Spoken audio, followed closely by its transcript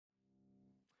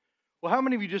Well, how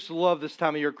many of you just love this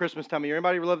time of year, Christmas time of year?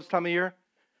 Anybody love this time of year?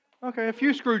 Okay, a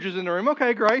few Scrooges in the room.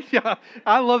 Okay, great. Yeah,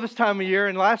 I love this time of year.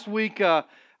 And last week,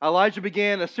 Elijah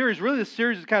began a series. Really, this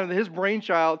series is kind of his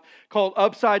brainchild called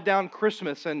Upside Down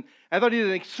Christmas. And I thought he did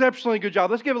an exceptionally good job.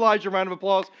 Let's give Elijah a round of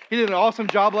applause. He did an awesome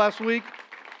job last week.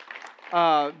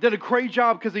 Did a great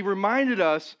job because he reminded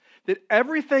us that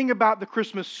everything about the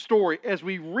Christmas story, as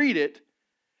we read it,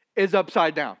 is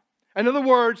upside down. In other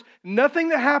words, nothing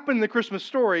that happened in the Christmas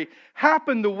story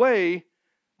happened the way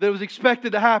that it was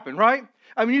expected to happen, right?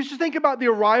 I mean, you just think about the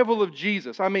arrival of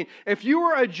Jesus. I mean, if you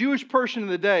were a Jewish person in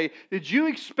the day, did you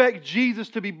expect Jesus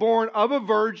to be born of a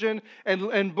virgin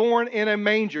and born in a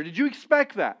manger? Did you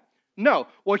expect that? No.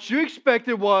 What you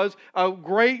expected was a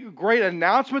great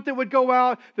announcement that would go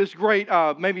out, this great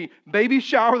maybe baby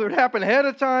shower that would happen ahead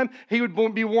of time. He would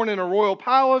be born in a royal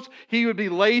palace. He would be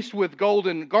laced with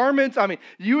golden garments. I mean,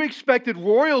 you expected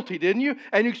royalty, didn't you?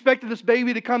 And you expected this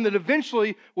baby to come that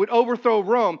eventually would overthrow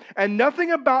Rome. And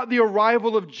nothing about the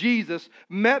arrival of Jesus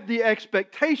met the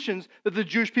expectations that the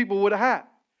Jewish people would have had,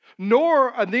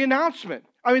 nor the announcement.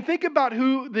 I mean, think about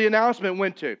who the announcement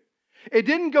went to. It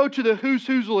didn't go to the who's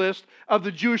list of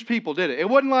the Jewish people, did it? It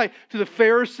wasn't like to the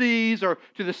Pharisees or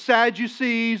to the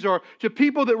Sadducees or to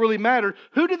people that really mattered.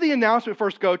 Who did the announcement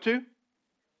first go to?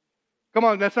 Come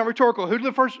on, that's not rhetorical. Who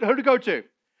did it go to?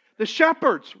 The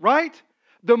shepherds, right?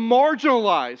 The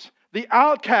marginalized, the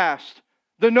outcast,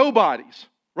 the nobodies,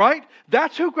 right?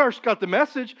 That's who first got the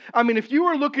message. I mean, if you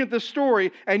were looking at this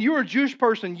story and you were a Jewish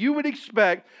person, you would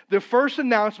expect the first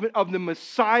announcement of the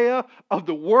Messiah of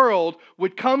the world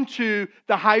would come to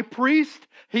the high priest.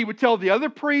 He would tell the other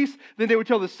priests, then they would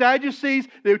tell the Sadducees,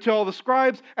 they would tell all the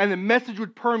scribes, and the message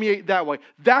would permeate that way.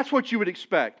 That's what you would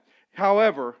expect.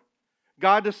 However,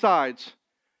 God decides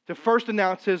to first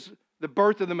announce the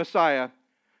birth of the Messiah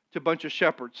to a bunch of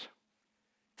shepherds,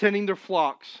 tending their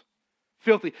flocks.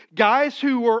 Filthy. Guys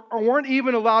who weren't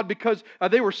even allowed because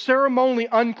they were ceremonially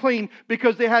unclean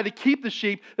because they had to keep the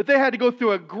sheep, that they had to go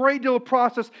through a great deal of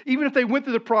process, even if they went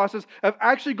through the process of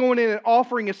actually going in and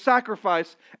offering a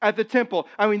sacrifice at the temple.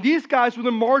 I mean, these guys were the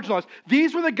marginalized.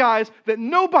 These were the guys that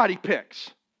nobody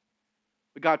picks,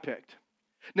 but God picked.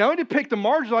 Not only did he pick the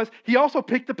marginalized, he also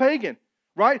picked the pagan,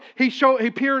 right? He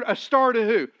appeared a star to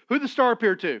who? Who did the star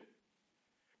appear to?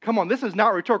 Come on, this is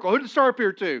not rhetorical. Who did the star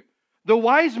appear to? The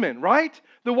wise men, right?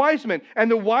 The wise men.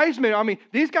 And the wise men, I mean,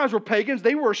 these guys were pagans.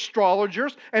 They were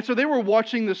astrologers. And so they were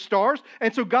watching the stars.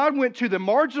 And so God went to the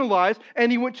marginalized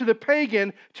and he went to the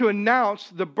pagan to announce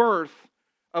the birth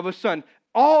of a son.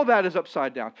 All that is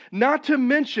upside down. Not to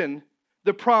mention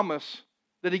the promise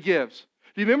that he gives.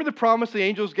 Do you remember the promise the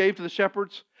angels gave to the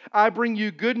shepherds? I bring you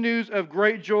good news of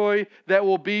great joy that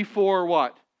will be for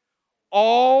what?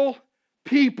 All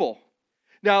people.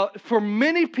 Now, for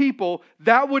many people,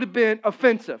 that would have been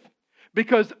offensive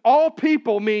because all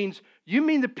people means, you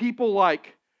mean the people that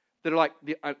are like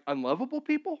the unlovable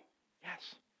people?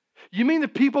 Yes. You mean the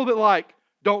people that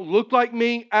don't look like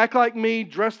me, act like me,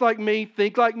 dress like me,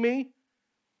 think like me?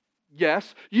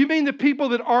 Yes. You mean the people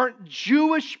that aren't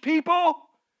Jewish people?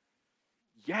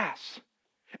 Yes.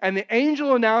 And the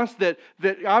angel announced that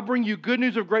I bring you good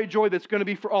news of great joy that's going to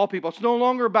be for all people. It's no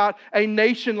longer about a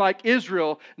nation like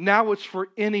Israel. Now it's for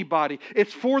anybody.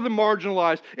 It's for the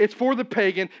marginalized. It's for the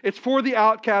pagan. It's for the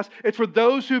outcast. It's for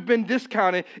those who've been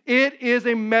discounted. It is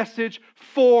a message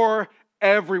for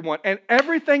everyone. And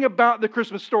everything about the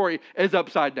Christmas story is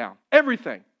upside down.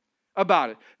 Everything about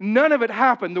it. None of it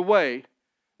happened the way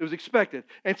it was expected.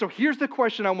 And so here's the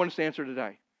question I want us to answer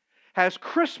today. Has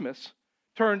Christmas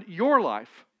turned your life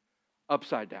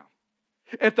upside down?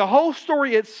 If the whole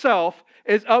story itself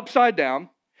is upside down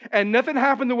and nothing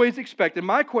happened the way it's expected,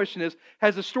 my question is,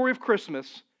 has the story of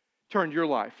Christmas turned your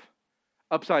life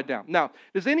upside down? Now,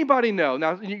 does anybody know?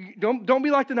 Now, don't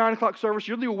be like the 9 o'clock service.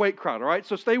 You're the awake crowd, all right?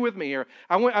 So stay with me here.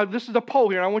 This is a poll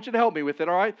here, and I want you to help me with it,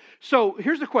 all right? So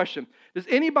here's the question. Does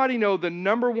anybody know the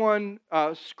number one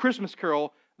Christmas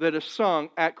carol that is sung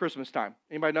at Christmas time?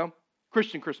 Anybody know?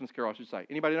 Christian Christmas carol, I should say.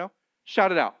 Anybody know?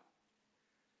 Shout it out.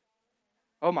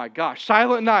 Oh my gosh.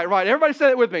 Silent Night. Right. Everybody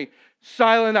say it with me.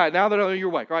 Silent Night. Now that I know you're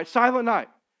awake. All right. Silent Night.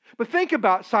 But think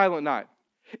about Silent Night.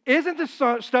 Isn't the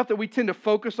stuff that we tend to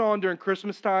focus on during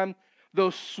Christmas time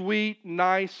those sweet,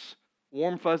 nice,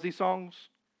 warm, fuzzy songs?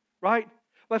 Right?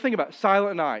 Let's think about it.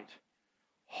 Silent Night.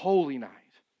 Holy Night.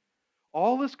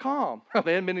 All is calm.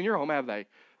 They haven't been in your home, have they?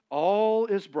 All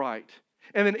is bright.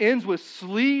 And then ends with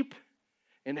sleep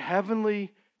and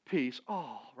heavenly peace.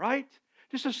 Oh, right?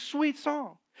 Just a sweet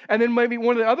song. And then maybe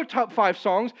one of the other top 5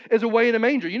 songs is Away in a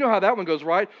Manger. You know how that one goes,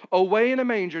 right? Away in a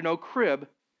manger, no crib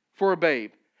for a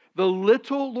babe. The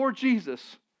little Lord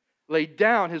Jesus laid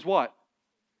down his what?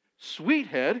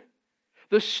 Sweethead.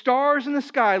 The stars in the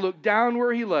sky looked down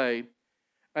where he lay,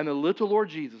 and the little Lord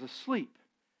Jesus asleep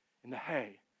in the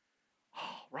hay.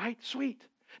 Oh, right? Sweet.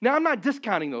 Now, I'm not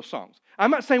discounting those songs. I'm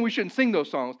not saying we shouldn't sing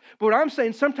those songs. But what I'm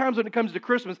saying, sometimes when it comes to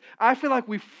Christmas, I feel like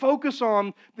we focus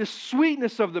on the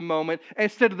sweetness of the moment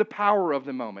instead of the power of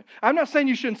the moment. I'm not saying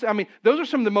you shouldn't sing. I mean, those are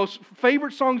some of the most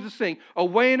favorite songs to sing.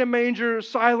 Away in a Manger,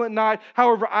 Silent Night.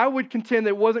 However, I would contend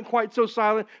that it wasn't quite so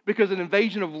silent because an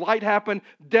invasion of light happened.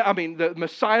 The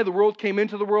Messiah of the world came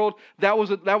into the world. That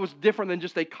was different than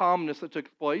just a calmness that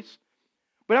took place.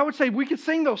 But I would say we could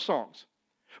sing those songs.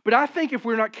 But I think if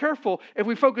we're not careful, if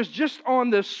we focus just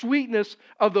on the sweetness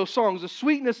of those songs, the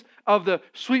sweetness of the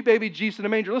sweet baby Jesus in the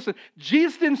manger. Listen,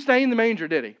 Jesus didn't stay in the manger,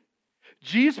 did he?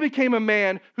 Jesus became a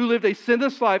man who lived a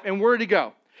sinless life, and where did he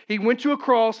go? He went to a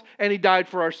cross and he died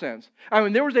for our sins. I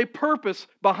mean, there was a purpose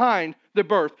behind the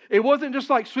birth. It wasn't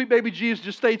just like sweet baby Jesus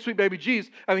just stayed sweet baby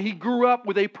Jesus. I mean, he grew up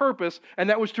with a purpose,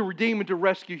 and that was to redeem and to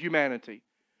rescue humanity.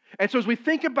 And so as we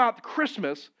think about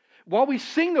Christmas, while we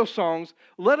sing those songs,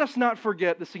 let us not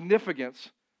forget the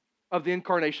significance of the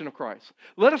incarnation of Christ.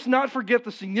 Let us not forget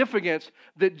the significance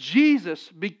that Jesus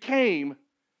became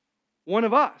one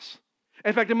of us.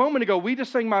 In fact, a moment ago, we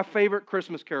just sang my favorite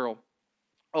Christmas carol,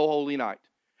 O Holy Night.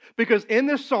 Because in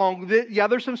this song,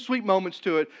 there's some sweet moments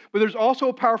to it, but there's also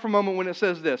a powerful moment when it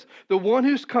says this: the one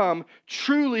who's come,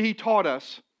 truly he taught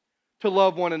us to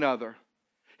love one another.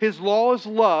 His law is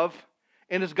love,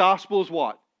 and his gospel is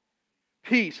what?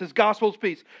 Peace. His gospel is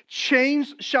peace.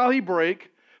 Chains shall he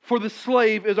break, for the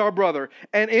slave is our brother,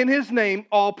 and in his name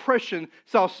all oppression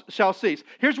shall cease.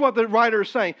 Here's what the writer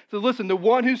is saying. So listen, the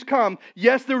one who's come,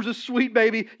 yes, there was a sweet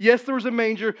baby, yes, there was a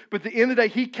manger, but at the end of the day,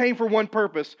 he came for one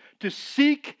purpose: to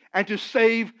seek and to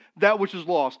save that which is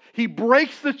lost. He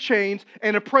breaks the chains,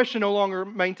 and oppression no longer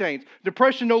maintains.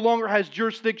 Depression no longer has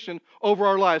jurisdiction over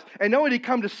our lives. And not only did he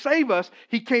come to save us,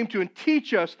 he came to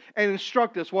teach us and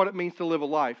instruct us what it means to live a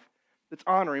life that's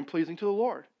honoring and pleasing to the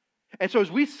Lord. And so as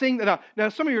we sing, now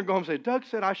some of you are going to say, Doug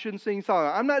said I shouldn't sing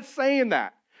silent. I'm not saying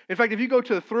that. In fact, if you go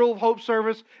to the Thrill of Hope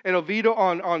service in Oviedo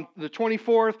on the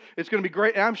 24th, it's going to be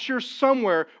great. And I'm sure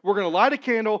somewhere we're going to light a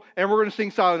candle and we're going to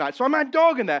sing Silent Night. So I'm not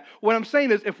dogging that. What I'm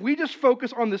saying is if we just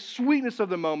focus on the sweetness of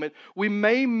the moment, we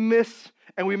may miss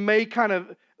and we may kind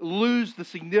of lose the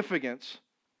significance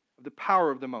of the power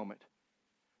of the moment.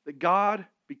 That God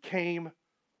became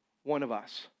one of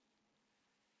us.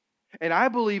 And I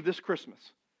believe this Christmas,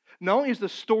 not only is the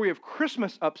story of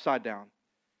Christmas upside down,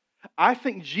 I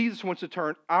think Jesus wants to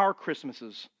turn our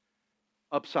Christmases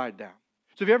upside down.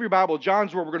 So if you have your Bible,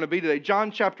 John's where we're going to be today. John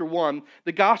chapter 1,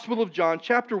 the Gospel of John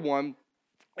chapter 1.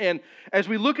 And as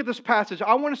we look at this passage,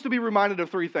 I want us to be reminded of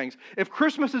three things. If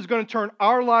Christmas is going to turn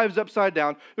our lives upside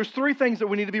down, there's three things that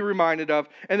we need to be reminded of.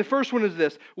 And the first one is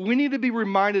this: we need to be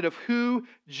reminded of who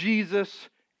Jesus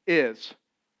is.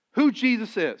 Who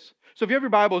Jesus is. So if you have your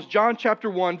Bibles, John chapter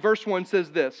 1, verse 1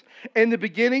 says this: in the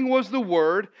beginning was the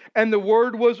Word, and the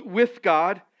Word was with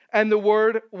God, and the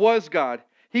Word was God.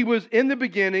 He was in the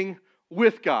beginning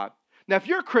with God. Now, if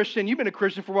you're a Christian, you've been a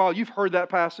Christian for a while, you've heard that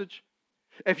passage.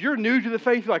 If you're new to the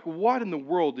faith, you're like, what in the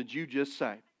world did you just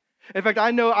say? In fact,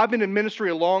 I know I've been in ministry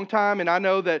a long time, and I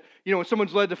know that, when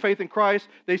someone's led to faith in Christ,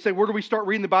 they say, where do we start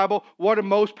reading the Bible? What do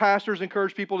most pastors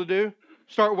encourage people to do?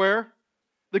 Start where?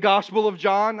 The Gospel of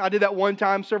John. I did that one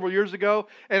time several years ago,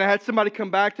 and I had somebody come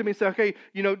back to me and say, okay,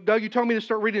 Doug, you told me to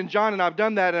start reading John, and I've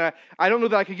done that, and I don't know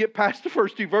that I could get past the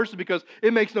first two verses because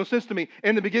it makes no sense to me.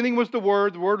 In the beginning was the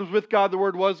Word was with God, the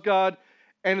Word was God,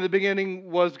 and in the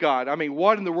beginning was God. I mean,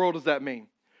 what in the world does that mean?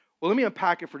 Well, let me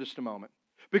unpack it for just a moment,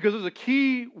 because there's a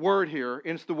key word here,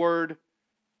 and it's the word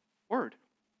word.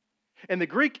 In the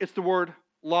Greek, it's the word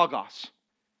logos.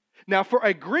 Now, for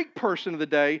a Greek person of the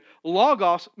day,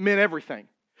 logos meant everything.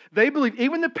 They believed,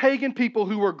 even the pagan people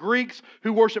who were Greeks,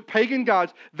 who worshiped pagan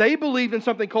gods, they believed in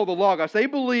something called the Logos. They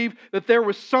believed that there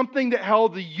was something that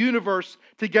held the universe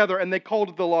together, and they called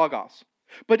it the Logos.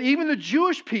 But even the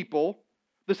Jewish people,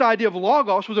 this idea of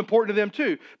Logos was important to them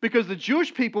too, because the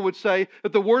Jewish people would say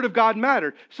that the Word of God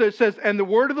mattered. So it says, and the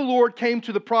Word of the Lord came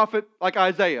to the prophet like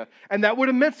Isaiah, and that would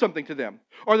have meant something to them.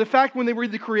 Or the fact when they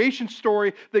read the creation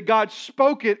story that God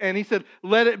spoke it, and He said,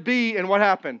 let it be, and what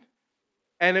happened?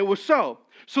 And it was so.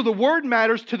 So the word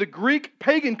matters to the Greek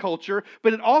pagan culture,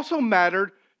 but it also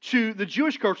mattered to the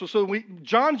Jewish culture. So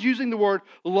John's using the word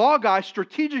logos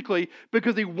strategically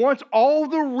because he wants all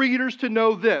the readers to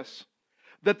know this,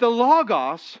 that the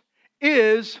logos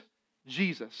is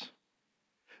Jesus.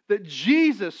 That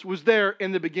Jesus was there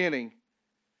in the beginning,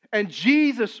 and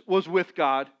Jesus was with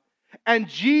God, and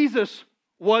Jesus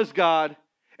was God,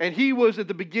 and He was at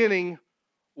the beginning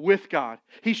with God.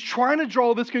 He's trying to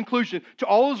draw this conclusion to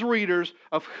all his readers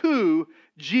of who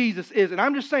Jesus is. And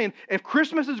I'm just saying, if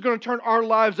Christmas is going to turn our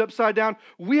lives upside down,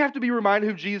 we have to be reminded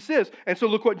who Jesus is. And so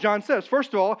look what John says.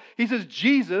 First of all, he says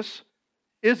Jesus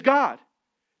is God.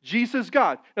 Jesus is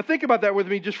God. Now think about that with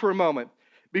me just for a moment.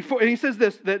 And he says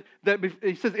this, that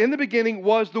he says, in the beginning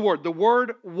was the Word. The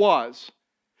Word was.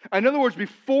 In other words,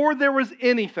 before there was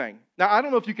anything. Now, I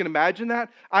don't know if you can imagine that.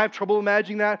 I have trouble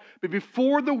imagining that. But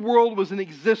before the world was in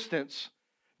existence,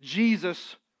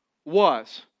 Jesus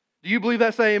was. Do you believe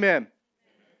that? Say amen.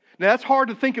 Now, that's hard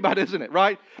to think about, isn't it,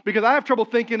 right? Because I have trouble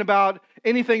thinking about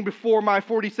anything before my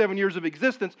 47 years of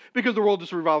existence because the world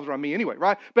just revolves around me anyway,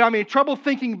 right? But I mean, trouble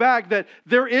thinking back that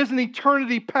there is an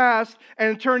eternity past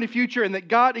and eternity future and that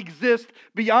God exists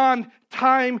beyond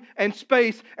time and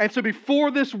space. And so before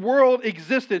this world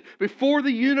existed, before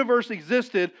the universe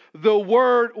existed, the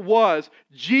Word was.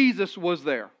 Jesus was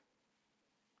there.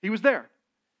 He was there.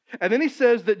 And then he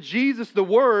says that Jesus, the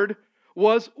Word,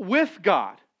 was with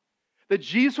God. That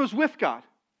Jesus was with God.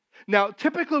 Now,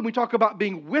 typically when we talk about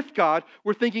being with God,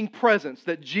 we're thinking presence,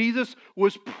 that Jesus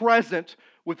was present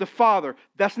with the Father.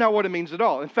 That's not what it means at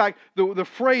all. In fact, the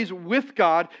phrase with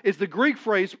God is the Greek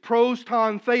phrase pros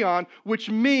ton theon, which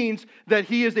means that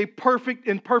he is in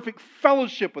perfect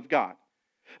fellowship with God.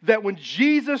 That when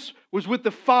Jesus was with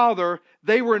the Father,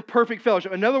 they were in perfect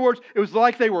fellowship. In other words, it was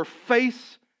like they were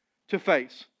face to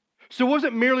face. So it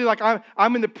wasn't merely like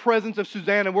I'm in the presence of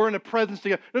Susanna, we're in the presence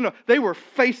together. No, they were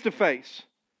face to face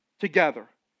together.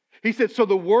 He said, so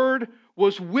the Word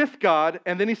was with God,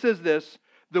 and then he says this,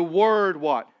 the Word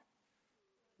what?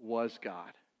 Was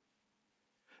God.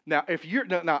 Now,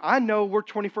 now I know we're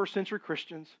 21st century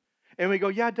Christians, and we go,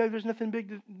 yeah, Dave, there's nothing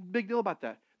big deal about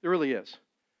that. There really is.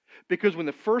 Because when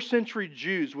the first century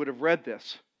Jews would have read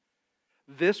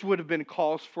this would have been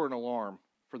cause for an alarm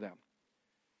for them.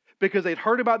 Because they'd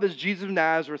heard about this Jesus of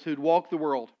Nazareth who'd walked the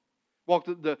world, walked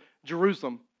the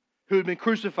Jerusalem, who had been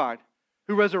crucified,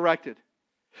 who resurrected.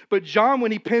 But John,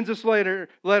 when he pens this letter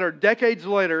decades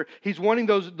later, he's wanting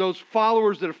those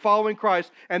followers that are following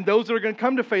Christ and those that are going to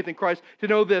come to faith in Christ to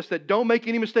know this, that don't make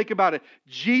any mistake about it.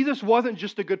 Jesus wasn't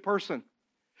just a good person.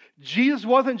 Jesus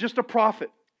wasn't just a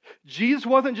prophet. Jesus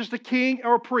wasn't just a king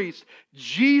or a priest.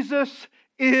 Jesus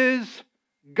is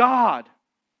God.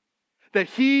 That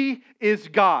He is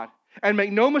God. And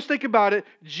make no mistake about it,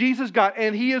 Jesus is God,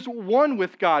 and He is one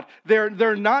with God.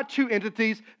 They're not two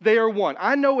entities, they are one.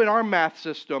 I know in our math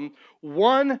system,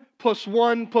 1 +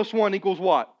 1 + 1 equals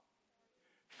what?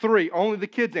 3. Only the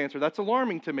kids answer. That's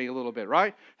alarming to me a little bit,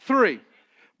 right? 3.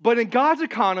 But in God's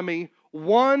economy,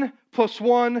 1 +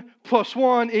 1 +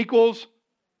 1 equals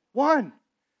 1.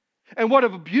 And what a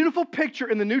beautiful picture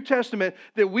in the New Testament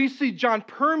that we see John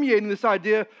permeating this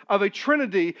idea of a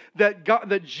Trinity,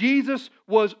 that Jesus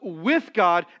was with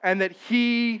God and that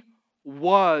He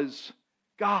was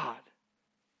God.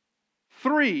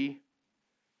 3,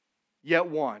 yet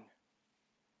 1.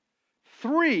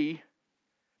 3,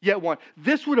 yet 1.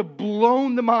 This would have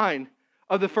blown the mind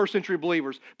of the first century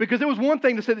believers. Because it was one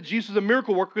thing to say that Jesus was a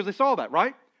miracle worker because they saw that,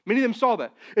 right? Many of them saw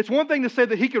that. It's one thing to say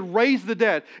that He could raise the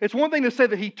dead. It's one thing to say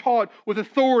that He taught with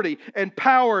authority and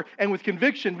power and with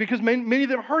conviction because many of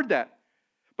them heard that.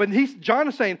 But John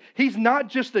is saying He's not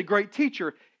just a great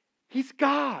teacher. He's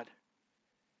God.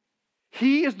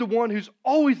 He is the one who's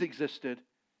always existed,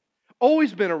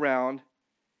 always been around.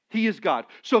 He is God.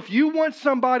 So if you want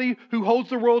somebody who holds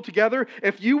the world together,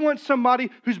 if you want somebody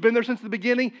who's been there since the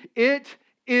beginning, it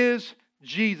is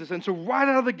Jesus. And so right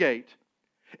out of the gate,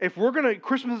 if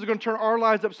Christmas is going to turn our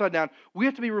lives upside down, we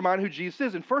have to be reminded who Jesus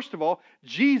is. And first of all,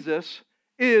 Jesus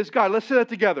is God. Let's say that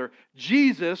together.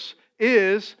 Jesus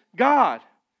is God.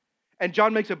 And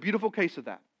John makes a beautiful case of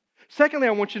that. Secondly,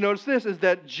 I want you to notice this, is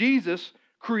that Jesus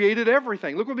created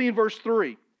everything. Look with me in verse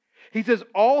 3. He says,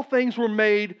 all things were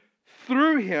made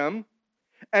through Him,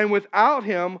 and without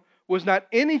Him was not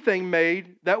anything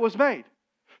made that was made.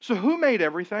 So who made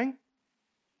everything?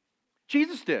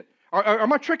 Jesus did.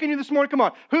 Am I tricking you this morning? Come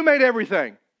on. Who made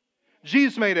everything?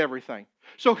 Jesus made everything.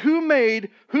 So who made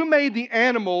the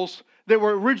animals that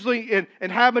were originally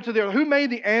inhabitants of the earth? Who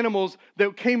made the animals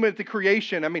that came with the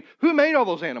creation? I mean, who made all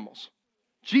those animals?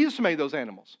 Jesus made those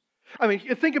animals. I mean,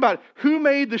 think about it. Who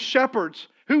made the shepherds?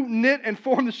 Who knit and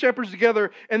formed the shepherds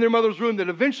together in their mother's womb that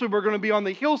eventually we're going to be on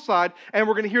the hillside and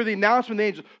we're going to hear the announcement of the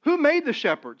angels? Who made the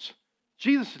shepherds?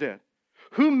 Jesus did.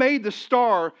 Who made the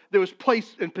star that was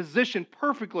placed and positioned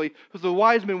perfectly so the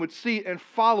wise men would see it and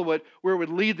follow it where it would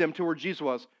lead them to where Jesus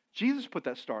was? Jesus put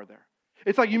that star there.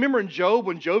 It's like you remember in Job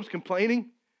when Job's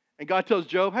complaining and God tells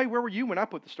Job, hey, where were you when I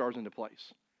put the stars into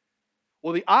place?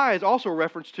 Well, the eye is also a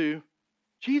reference to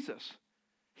Jesus.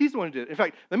 He's the one who did it. In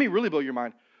fact, let me really blow your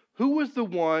mind. Who was the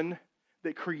one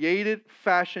that created,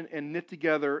 fashioned, and knit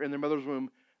together in their mother's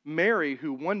womb Mary,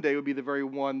 who one day would be the very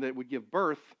one that would give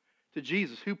birth to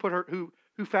Jesus?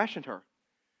 Who fashioned her?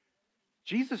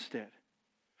 Jesus did.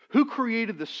 Who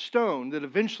created the stone that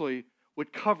eventually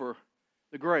would cover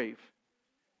the grave?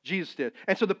 Jesus did.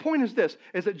 And so the point is this,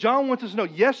 is that John wants us to know,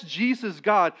 yes, Jesus is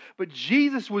God, but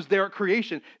Jesus was there at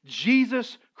creation.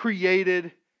 Jesus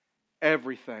created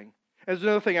everything. There's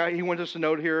another thing he wants us to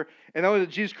note here, and not only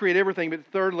that Jesus created everything, but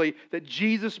thirdly, that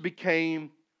Jesus became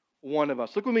one of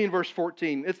us. Look with me in verse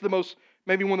 14. It's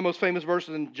maybe one of the most famous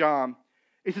verses in John.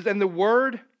 It says, "And the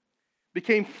Word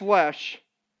became flesh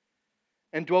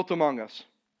and dwelt among us.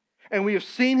 And we have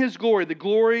seen His glory, the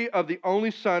glory of the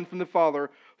only Son from the Father,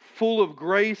 full of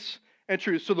grace and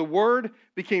truth." So the Word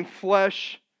became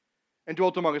flesh and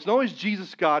dwelt among us. Not only is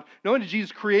Jesus God, not only did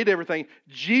Jesus create everything,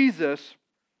 Jesus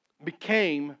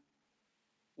became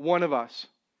one of us.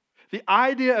 The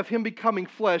idea of Him becoming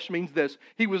flesh means this.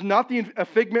 He was not a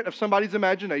figment of somebody's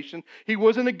imagination. He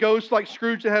wasn't a ghost like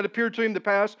Scrooge that had appeared to him in the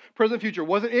past, present, future. It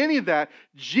wasn't any of that.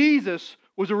 Jesus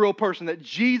was a real person, that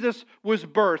Jesus was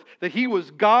birthed, that He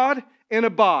was God in a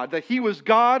bod, that He was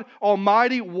God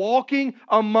Almighty walking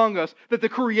among us, that the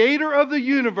Creator of the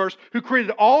universe, who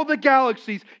created all the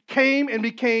galaxies, came and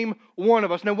became one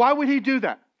of us. Now, why would He do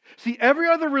that? See, every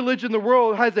other religion in the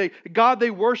world has a God they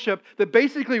worship that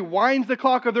basically winds the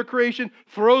clock of their creation,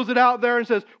 throws it out there and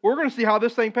says, we're going to see how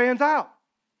this thing pans out.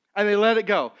 And they let it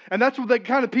go. And that's what the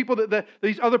kind of people that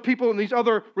these other people and these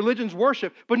other religions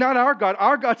worship. But not our God.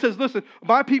 Our God says, listen,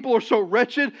 my people are so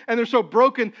wretched and they're so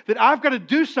broken that I've got to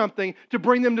do something to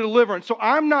bring them to deliverance. So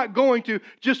I'm not going to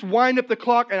just wind up the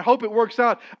clock and hope it works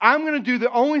out. I'm going to do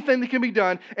the only thing that can be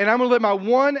done, and I'm going to let my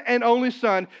one and only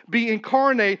Son be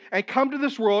incarnate and come to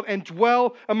this world and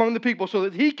dwell among the people so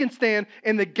that He can stand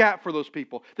in the gap for those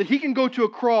people, that He can go to a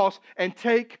cross and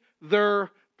take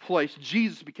their place.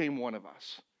 Jesus became one of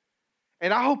us.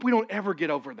 And I hope we don't ever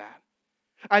get over that.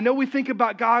 I know we think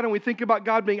about God and we think about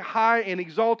God being high and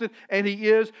exalted, and He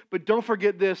is, but don't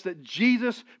forget this, that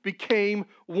Jesus became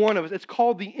one of us. It's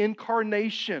called the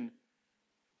incarnation,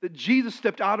 that Jesus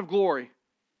stepped out of glory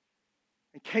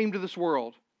and came to this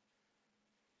world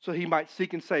so He might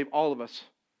seek and save all of us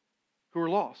who are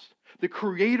lost. The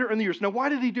Creator in the universe. Now, why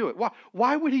did He do it?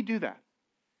 Why would He do that?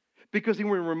 Because He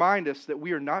would remind us that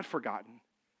we are not forgotten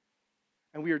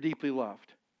and we are deeply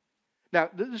loved. Now,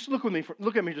 just look at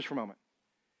me just for a moment.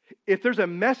 If there's a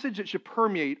message that should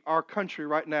permeate our country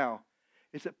right now,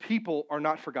 it's that people are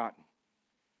not forgotten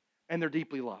and they're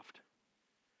deeply loved.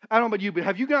 I don't know about you, but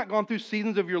have you not gone through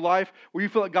seasons of your life where you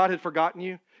feel like God had forgotten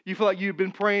you? You feel like you've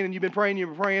been praying and you've been praying and you've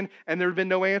been praying and there have been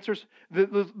no answers?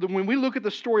 When we look at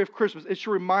the story of Christmas, it's a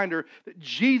reminder that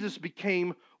Jesus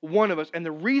became one of us. And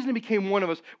the reason He became one of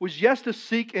us was, yes, to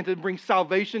seek and to bring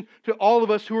salvation to all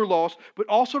of us who are lost, but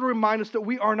also to remind us that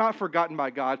we are not forgotten by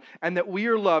God and that we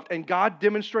are loved. And God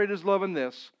demonstrated His love in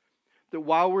this, that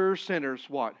while we were sinners,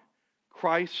 what?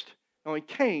 Christ not only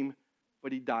came,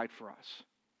 but He died for us.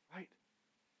 Right?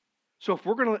 So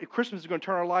if Christmas is going to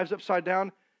turn our lives upside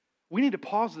down, we need to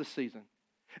pause this season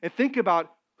and think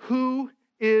about, who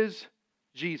is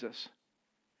Jesus?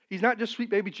 He's not just sweet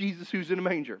baby Jesus who's in a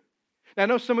manger. Now, I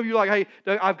know some of you are like,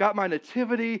 hey, I've got my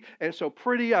nativity, and it's so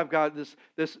pretty. I've got this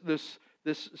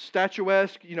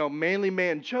statuesque, manly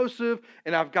man Joseph,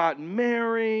 and I've got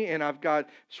Mary, and I've got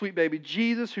sweet baby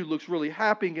Jesus who looks really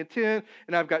happy and content,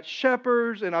 and I've got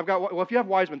shepherds, and I've got, well, if you have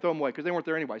wise men, throw them away because they weren't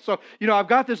there anyway. So, I've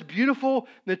got this beautiful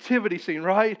nativity scene,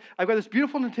 right? I've got this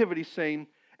beautiful nativity scene,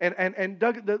 and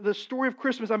Doug, the story of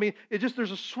Christmas,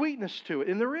 there's a sweetness to it,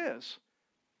 and there is.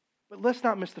 But let's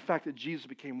not miss the fact that Jesus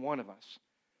became one of us.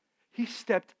 He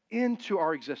stepped into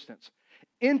our existence,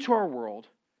 into our world,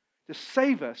 to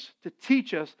save us, to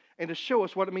teach us, and to show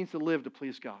us what it means to live to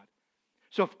please God.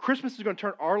 So if Christmas is going to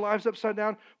turn our lives upside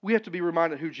down, we have to be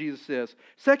reminded who Jesus is.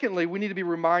 Secondly, we need to be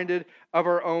reminded of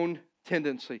our own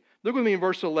tendency. Look with me in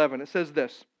verse 11. It says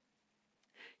this: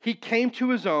 He came to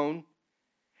His own,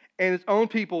 and His own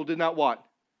people did not what?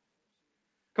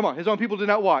 Come on, His own people did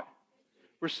not what?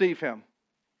 Receive Him.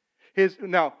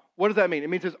 Now, what does that mean? It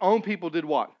means His own people did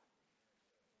what?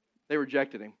 They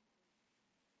rejected Him.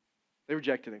 They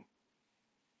rejected Him.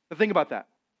 Now think about that.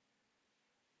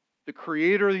 The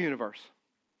Creator of the universe,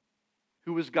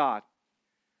 who is God,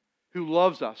 who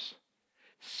loves us,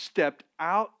 stepped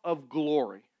out of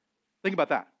glory. Think about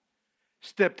that.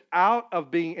 Stepped out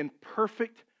of being in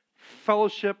perfect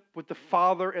fellowship with the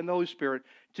Father and the Holy Spirit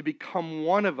to become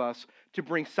one of us, to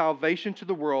bring salvation to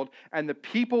the world. And the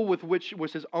people with which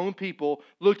was His own people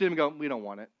looked at Him and go, we don't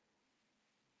want it.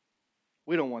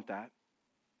 We don't want that.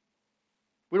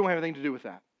 We don't have anything to do with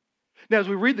that. Now, as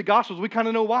we read the Gospels, we kind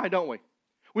of know why, don't we?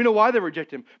 We know why they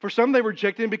reject him. For some, they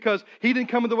reject him because he didn't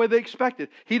come in the way they expected.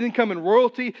 He didn't come in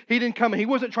royalty. He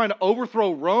wasn't trying to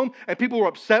overthrow Rome, and people were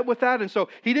upset with that, and so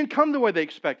he didn't come the way they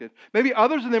expected. Maybe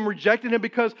others of them rejected him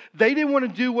because they didn't want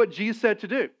to do what Jesus said to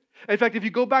do. In fact, if you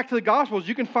go back to the Gospels,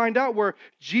 you can find out where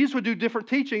Jesus would do different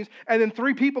teachings, and then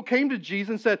 3 people came to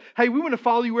Jesus and said, hey, we want to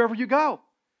follow you wherever you go.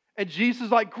 And Jesus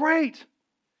is like, great.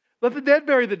 Let the dead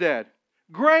bury the dead.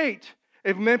 Great.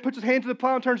 If a man puts his hand to the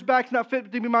plow and turns back, he's not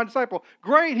fit to be my disciple.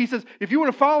 Great. He says, if you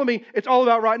want to follow me, it's all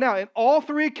about right now. In all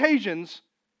 3 occasions,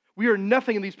 we are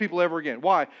nothing in these people ever again.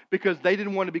 Why? Because they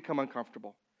didn't want to become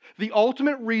uncomfortable. The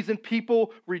ultimate reason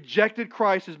people rejected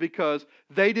Christ is because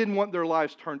they didn't want their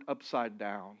lives turned upside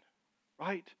down.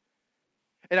 Right?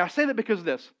 And I say that because of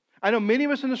this. I know many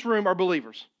of us in this room are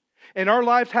believers. And our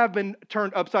lives have been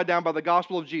turned upside down by the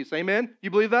gospel of Jesus. Amen? You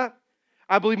believe that?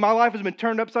 I believe my life has been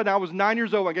turned upside down. I was 9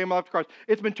 years old when I gave my life to Christ.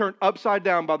 It's been turned upside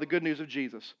down by the good news of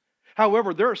Jesus.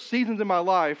 However, there are seasons in my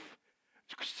life,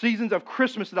 seasons of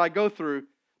Christmas that I go through,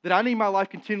 that I need my life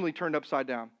continually turned upside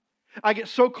down. I get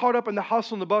so caught up in the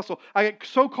hustle and the bustle. I get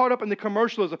so caught up in the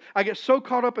commercialism. I get so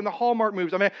caught up in the Hallmark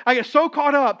movies. I get so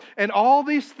caught up in all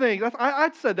these things. I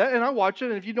said that, and I watch it,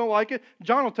 and if you don't like it,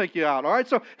 John will take you out, all right?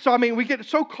 So we get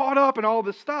so caught up in all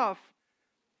this stuff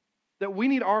that we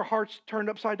need our hearts turned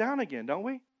upside down again, don't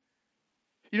we?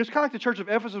 You know, it's kind of like the church of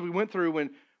Ephesus we went through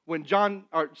when John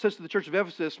says to the church of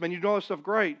Ephesus, man, you do all this stuff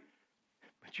great,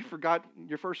 but you forgot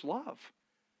your first love.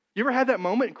 You ever had that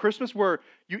moment in Christmas where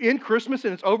you end Christmas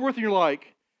and it's over with and you're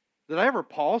like, did I ever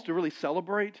pause to really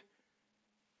celebrate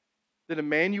that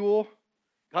Emmanuel,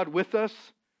 God with us,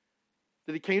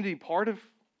 that He came to be part of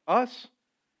us?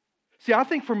 See, I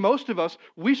think for most of us,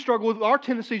 we struggle with our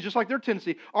tendencies just like their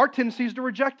tendency. Our tendency is to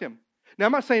reject Him. Now,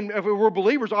 I'm not saying if we're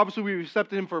believers, obviously we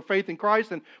accepted Him for faith in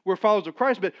Christ and we're followers of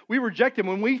Christ, but we reject Him.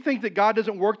 When we think that God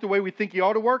doesn't work the way we think He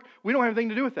ought to work, we don't have anything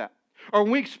to do with that. Or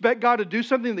when we expect God to do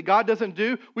something that God doesn't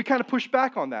do, we kind of push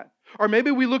back on that. Or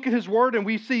maybe we look at His Word and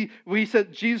we see, when He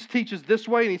said Jesus teaches this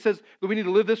way and He says that we need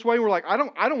to live this way, and we're like, I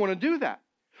don't want to do that.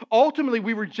 Ultimately,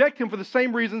 we reject Him for the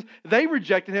same reasons they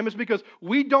rejected Him. It's because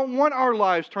we don't want our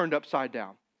lives turned upside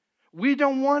down. We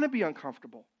don't want to be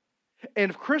uncomfortable.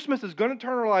 And if Christmas is going to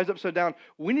turn our lives upside down,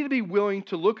 we need to be willing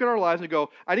to look at our lives and go,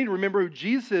 I need to remember who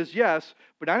Jesus is, yes,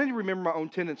 but I need to remember my own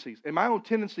tendencies. And my own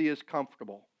tendency is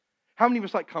comfortable. How many of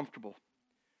us like comfortable?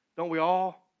 Don't we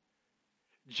all?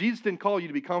 Jesus didn't call you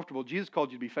to be comfortable. Jesus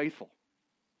called you to be faithful.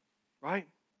 Right?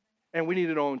 And we need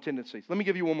to know our own tendencies. Let me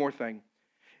give you one more thing.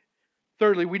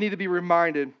 Thirdly, we need to be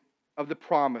reminded of the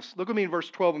promise. Look at me in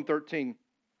verse 12 and 13.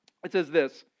 It says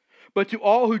this, but to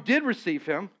all who did receive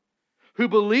Him, who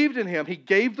believed in Him, He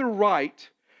gave the right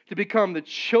to become the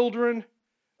children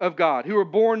of God, who were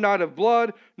born not of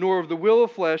blood, nor of the will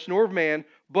of flesh, nor of man,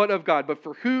 but of God. But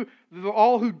for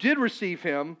all who did receive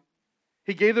Him,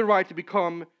 He gave the right to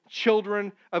become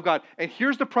children of God. And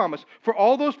here's the promise. For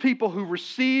all those people who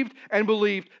received and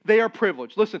believed, they are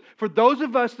privileged. Listen, for those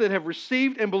of us that have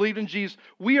received and believed in Jesus,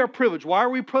 we are privileged. Why are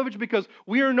we privileged? Because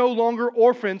we are no longer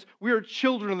orphans. We are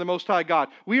children of the Most High God.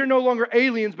 We are no longer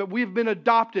aliens, but we have been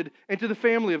adopted into the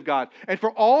family of God. And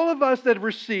for all of us that have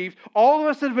received, all of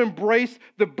us that have embraced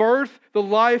the birth, the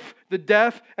life, the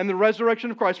death, and the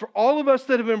resurrection of Christ, for all of us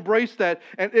that have embraced that,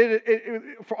 and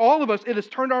for all of us, it has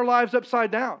turned our lives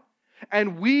upside down.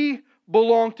 And we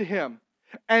belong to Him.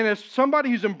 And as somebody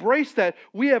who's embraced that,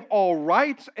 we have all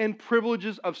rights and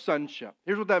privileges of sonship.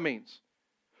 Here's what that means.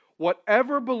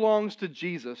 Whatever belongs to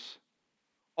Jesus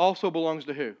also belongs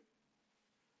to who?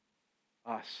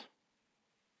 Us.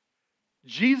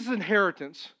 Jesus'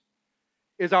 inheritance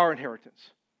is our inheritance.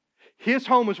 His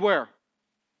home is where?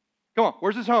 Come on,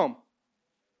 where's His home?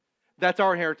 That's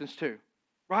our inheritance too,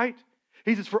 right?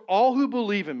 He says, for all who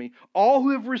believe in me, all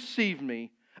who have received me,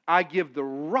 I give the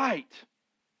right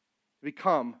to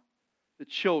become the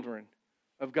children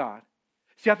of God.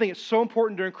 See, I think it's so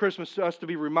important during Christmas to us to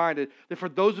be reminded that for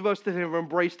those of us that have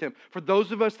embraced Him, for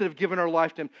those of us that have given our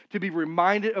life to Him, to be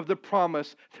reminded of the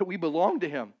promise that we belong to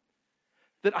Him.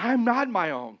 That I'm not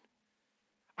my own.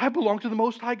 I belong to the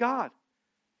Most High God.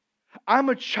 I'm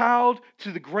a child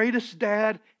to the greatest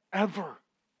dad ever.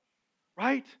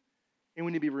 Right? And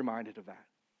we need to be reminded of that.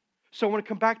 So I want to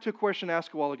come back to a question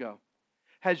asked a while ago.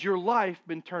 Has your life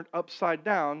been turned upside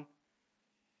down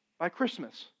by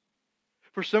Christmas?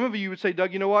 For some of you, you would say,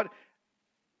 Doug, you know what?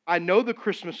 I know the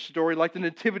Christmas story, like the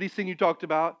nativity scene you talked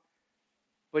about,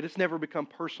 but it's never become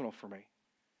personal for me.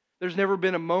 There's never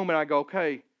been a moment I go,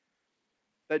 okay,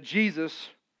 that Jesus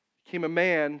became a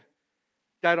man,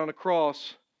 died on a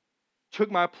cross, took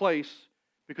my place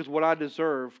because what I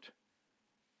deserved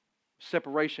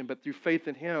separation, but through faith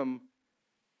in Him,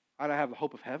 I now have the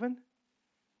hope of heaven.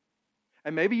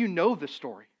 And maybe you know this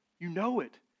story. You know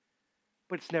it,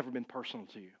 but it's never been personal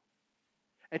to you.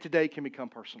 And today it can become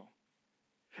personal.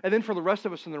 And then for the rest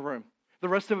of us in the room, the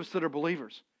rest of us that are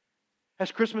believers,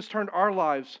 has Christmas turned our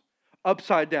lives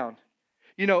upside down?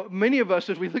 You know, many of us,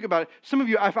 as we think about it, some of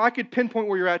you, if I could pinpoint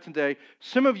where you're at today,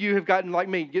 some of you have gotten, like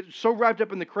me, get so wrapped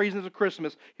up in the craziness of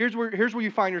Christmas. Here's where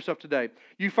you find yourself today.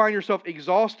 You find yourself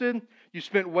exhausted, you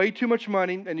spent way too much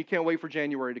money, and you can't wait for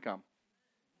January to come.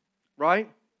 Right?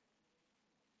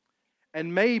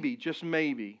 And maybe, just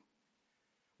maybe,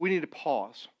 we need to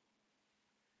pause.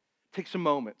 Take some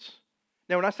moments.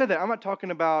 Now, when I say that, I'm not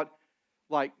talking about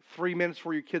like 3 minutes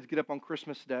before your kids get up on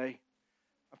Christmas Day.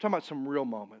 I'm talking about some real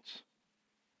moments.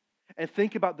 And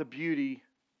think about the beauty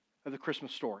of the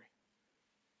Christmas story.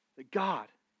 That God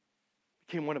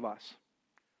became one of us.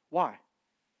 Why?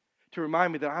 To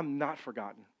remind me that I'm not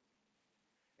forgotten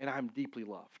and I'm deeply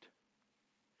loved.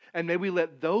 And may we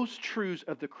let those truths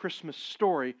of the Christmas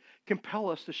story compel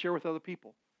us to share with other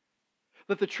people.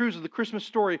 Let the truths of the Christmas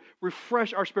story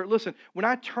refresh our spirit. Listen, when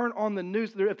I turn on the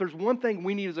news, if there's one thing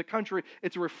we need as a country,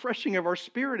 it's a refreshing of our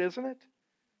spirit, isn't it?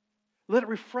 Let it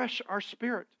refresh our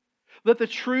spirit. Let the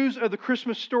truths of the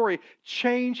Christmas story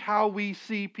change how we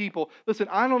see people. Listen,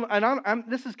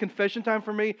 this is confession time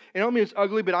for me. And I don't mean it's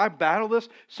ugly, but I battle this.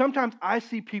 Sometimes I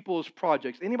see people as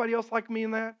projects. Anybody else like me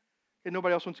in that? Okay,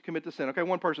 nobody else wants to commit to sin. Okay,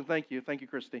 one person, thank you. Thank you,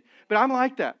 Christy. But I'm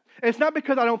like that. And it's not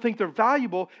because I don't think they're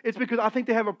valuable. It's because I think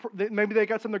maybe they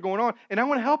got something going on, and I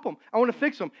want to help them. I want to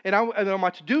fix them. And on my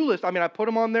to-do list, I put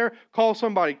them on there, call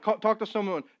somebody, talk to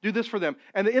someone, do this for them.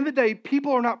 And at the end of the day,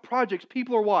 people are not projects.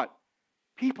 People are what?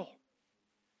 People.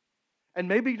 And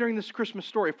maybe during this Christmas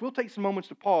story, if we'll take some moments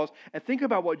to pause and think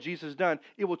about what Jesus has done,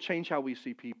 it will change how we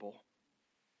see people.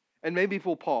 And maybe if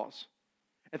we'll pause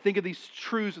and think of these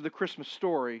truths of the Christmas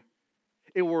story,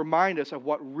 it will remind us of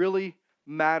what really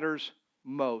matters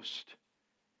most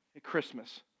at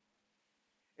Christmas.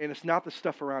 And it's not the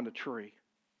stuff around a tree.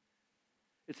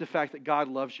 It's the fact that God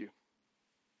loves you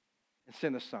and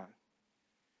sent His Son.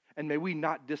 And may we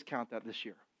not discount that this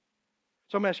year.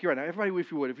 So I'm going to ask you right now, everybody, if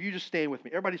you would, if you just stand with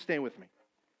me. Everybody stand with me.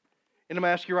 And I'm going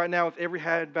to ask you right now with every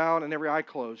head bowed and every eye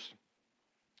closed.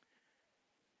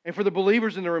 And for the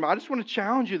believers in the room, I just want to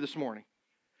challenge you this morning.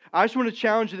 I just want to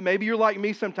challenge you that maybe you're like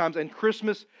me sometimes, and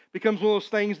Christmas becomes one of those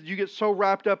things that you get so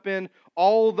wrapped up in,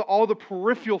 all the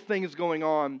peripheral things going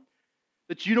on,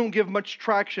 that you don't give much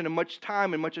traction and much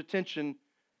time and much attention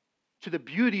to the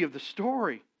beauty of the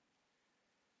story.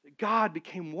 That God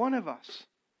became one of us.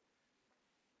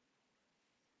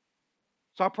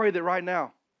 So I pray that right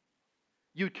now,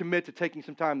 you'd commit to taking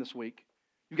some time this week.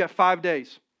 You've got 5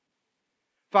 days.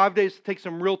 5 days to take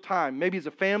some real time, maybe as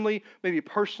a family, maybe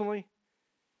personally.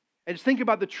 And just think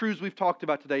about the truths we've talked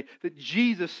about today, that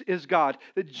Jesus is God,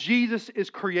 that Jesus is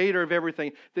creator of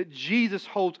everything, that Jesus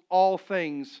holds all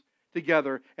things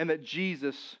together, and that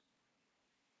Jesus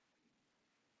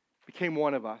became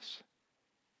one of us.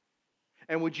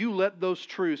 And would you let those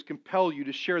truths compel you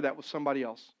to share that with somebody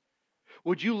else?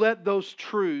 Would you let those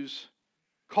truths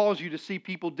cause you to see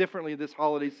people differently this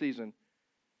holiday season?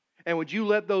 And would you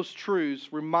let those truths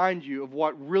remind you of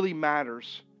what really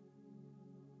matters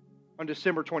on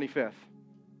December 25th?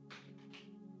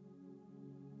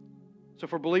 So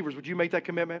for believers, would you make that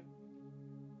commitment?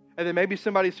 And then maybe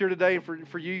somebody's here today, and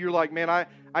for you, you're like, man,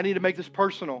 I need to make this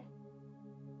personal.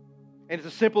 And it's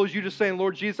as simple as you just saying,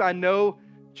 Lord Jesus, I know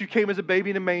that you came as a baby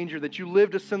in a manger, that you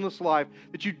lived a sinless life,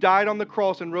 that you died on the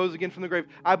cross and rose again from the grave.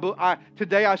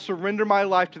 Today I surrender my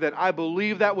life to that. I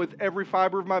believe that with every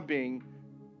fiber of my being.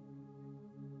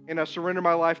 And I surrender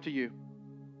my life to you,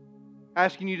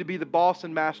 asking you to be the boss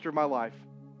and master of my life.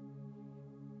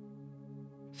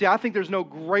 See, I think there's no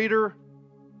greater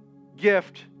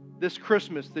gift this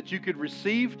Christmas that you could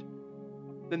receive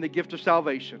than the gift of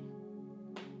salvation.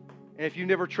 And if you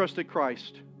never trusted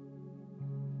Christ,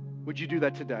 would you do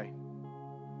that today?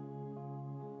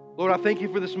 Lord, I thank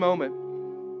you for this moment.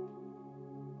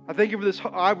 I thank you for this.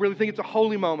 I really think it's a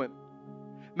holy moment.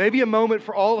 Maybe a moment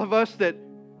for all of us that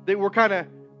we're kind of,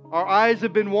 our eyes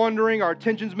have been wandering, our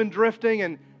attention's been drifting,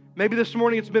 and maybe this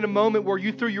morning it's been a moment where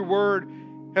you, through your word,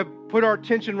 have put our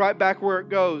attention right back where it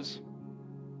goes.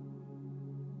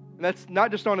 And that's not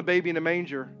just on a baby in a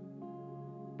manger,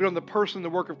 but on the person, the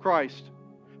work of Christ,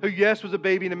 who, yes, was a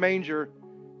baby in a manger,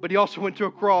 but He also went to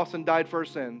a cross and died for our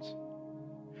sins.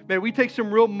 May we take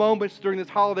some real moments during this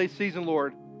holiday season,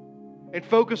 Lord, and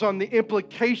focus on the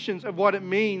implications of what it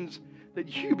means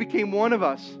that you became one of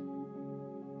us.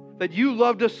 That you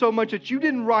loved us so much that you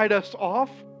didn't write us off.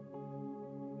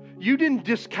 You didn't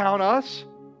discount us.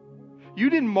 You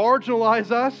didn't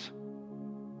marginalize us.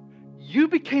 You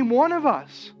became one of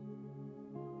us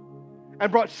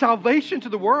and brought salvation to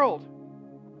the world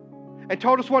and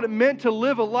taught us what it meant to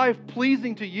live a life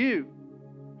pleasing to you.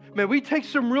 May we take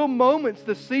some real moments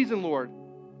this season, Lord,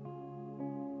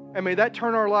 and may that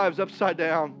turn our lives upside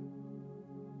down.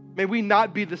 May we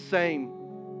not be the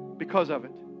same because of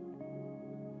it.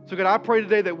 So God, I pray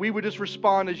today that we would just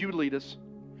respond as you would lead us,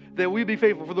 that we be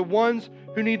faithful. For the ones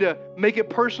who need to make it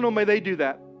personal, may they do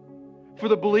that. For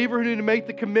the believer who need to make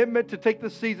the commitment to take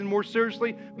this season more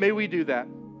seriously, may we do that.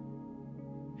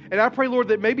 And I pray, Lord,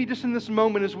 that maybe just in this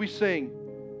moment as we sing,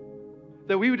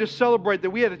 that we would just celebrate that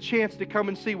we had a chance to come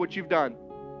and see what you've done.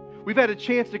 We've had a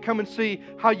chance to come and see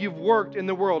how you've worked in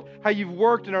the world, how you've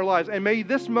worked in our lives. And may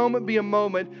this moment be a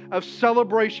moment of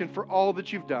celebration for all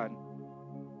that you've done.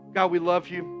 God, we love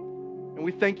you, and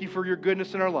we thank you for your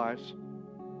goodness in our lives.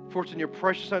 For it's in your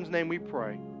precious Son's name we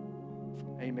pray.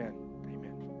 Amen.